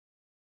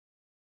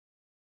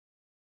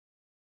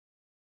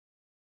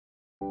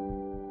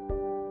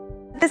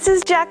This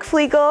is Jack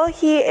Flegel.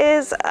 He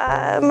is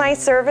my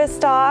service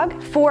dog.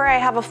 Before I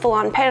have a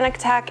full-on panic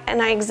attack and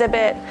I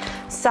exhibit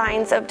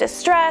signs of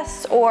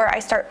distress, or I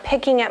start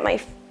picking at my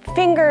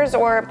fingers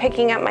or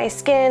picking at my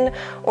skin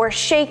or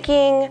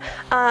shaking,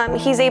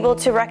 he's able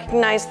to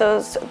recognize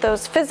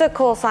those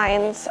physical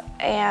signs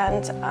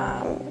and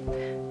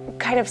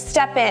kind of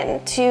step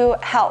in to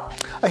help.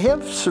 I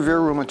have severe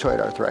rheumatoid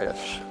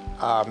arthritis.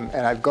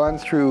 And I've gone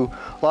through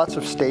lots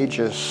of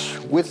stages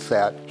with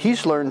that.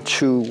 He's learned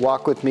to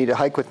walk with me, to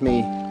hike with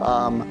me.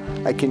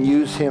 I can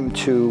use him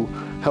to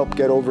help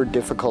get over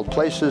difficult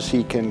places.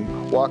 He can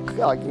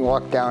I can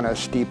walk down a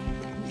steep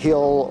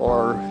hill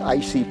or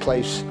icy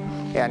place,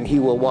 and he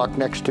will walk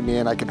next to me,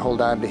 and I can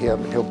hold on to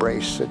him, and he'll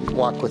brace and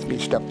walk with me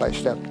step by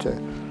step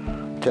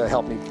to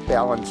help me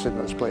balance in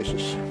those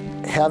places.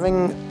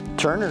 Having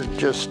Turner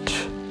just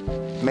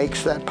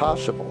makes that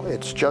possible.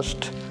 It's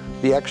just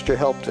the extra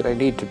help that I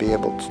need to be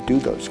able to do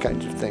those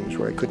kinds of things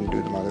where I couldn't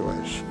do them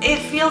otherwise. It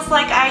feels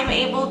like I'm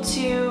able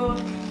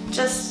to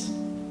just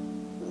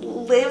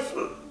live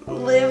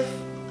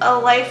a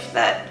life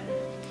that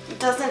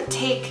doesn't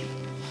take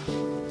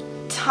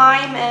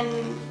time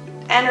and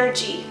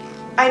energy.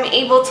 I'm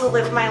able to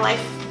live my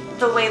life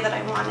the way that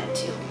I wanted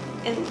to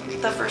in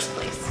the first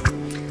place.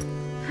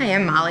 Hi,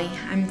 I'm Molly.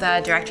 I'm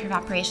the Director of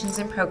Operations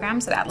and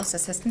Programs at Atlas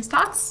Assistance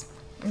Dogs.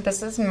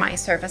 This is my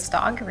service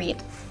dog, Reed.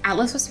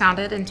 Atlas was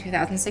founded in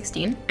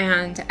 2016,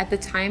 and at the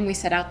time we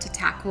set out to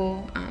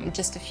tackle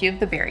just a few of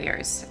the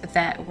barriers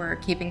that were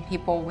keeping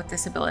people with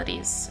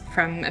disabilities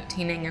from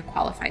obtaining a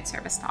qualified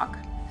service dog.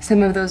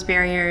 Some of those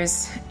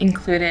barriers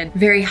included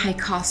very high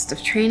cost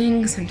of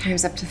training,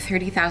 sometimes up to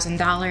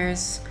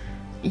 $30,000,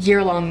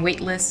 year-long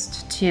wait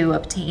list to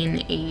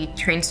obtain a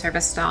trained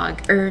service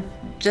dog, or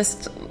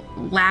just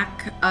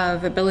lack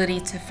of ability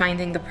to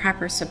finding the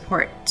proper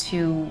support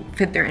to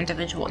fit their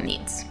individual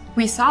needs.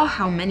 We saw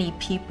how many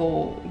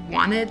people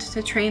wanted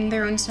to train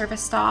their own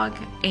service dog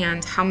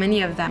and how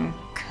many of them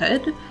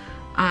could.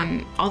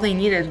 All they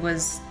needed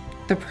was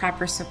the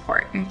proper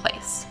support in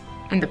place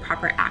and the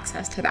proper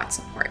access to that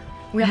support.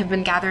 We have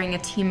been gathering a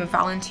team of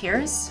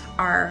volunteers,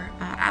 our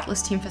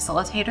Atlas team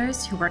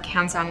facilitators who work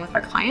hands-on with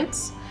our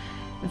clients.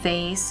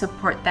 They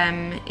support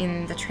them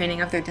in the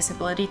training of their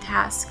disability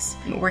tasks,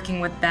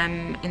 working with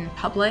them in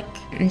public,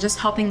 and just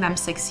helping them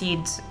succeed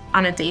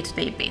on a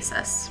day-to-day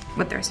basis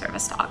with their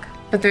service dog.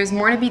 But there's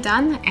more to be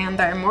done, and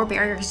there are more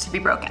barriers to be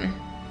broken.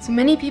 So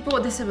many people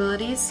with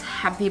disabilities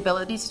have the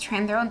ability to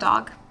train their own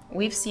dog.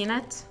 We've seen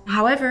it.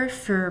 However,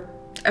 for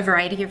a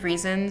variety of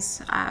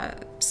reasons,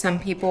 some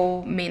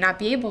people may not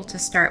be able to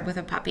start with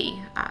a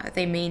puppy.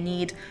 They may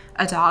need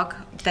a dog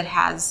that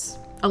has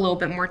a little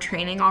bit more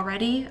training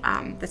already,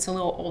 that's a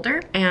little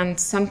older. And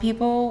some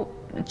people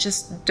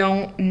just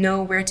don't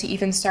know where to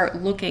even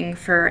start looking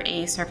for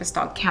a service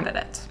dog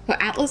candidate. Well,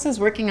 Atlas is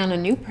working on a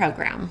new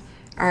program,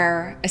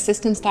 our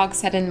Assistance Dog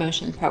Set in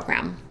Motion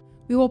program.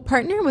 We will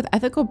partner with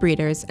ethical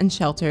breeders and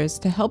shelters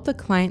to help the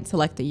client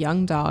select a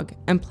young dog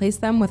and place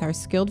them with our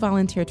skilled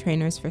volunteer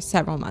trainers for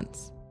several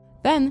months.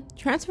 Then,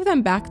 transfer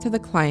them back to the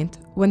client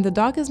when the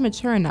dog is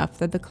mature enough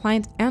that the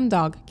client and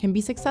dog can be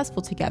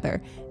successful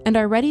together and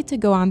are ready to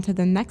go on to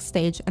the next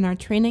stage in our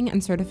training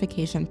and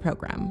certification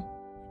program.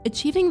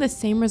 Achieving the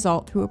same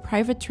result through a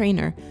private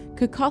trainer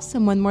could cost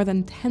someone more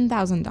than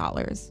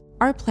 $10,000.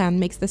 Our plan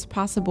makes this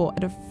possible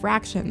at a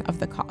fraction of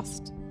the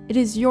cost. It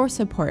is your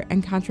support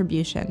and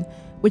contribution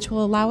which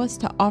will allow us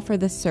to offer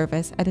this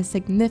service at a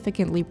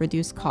significantly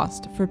reduced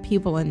cost for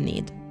people in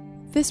need.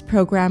 This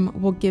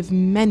program will give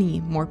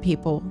many more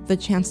people the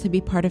chance to be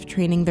part of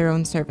training their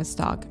own service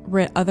dog,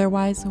 where it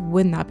otherwise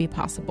would not be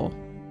possible.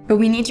 But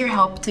we need your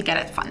help to get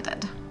it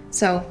funded.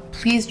 So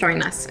please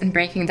join us in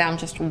breaking down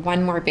just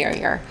one more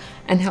barrier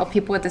and help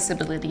people with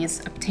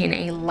disabilities obtain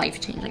a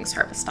life-changing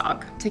service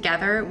dog.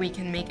 Together, we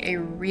can make a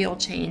real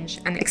change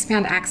and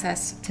expand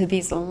access to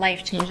these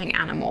life-changing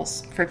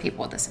animals for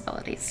people with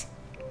disabilities.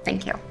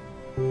 Thank you.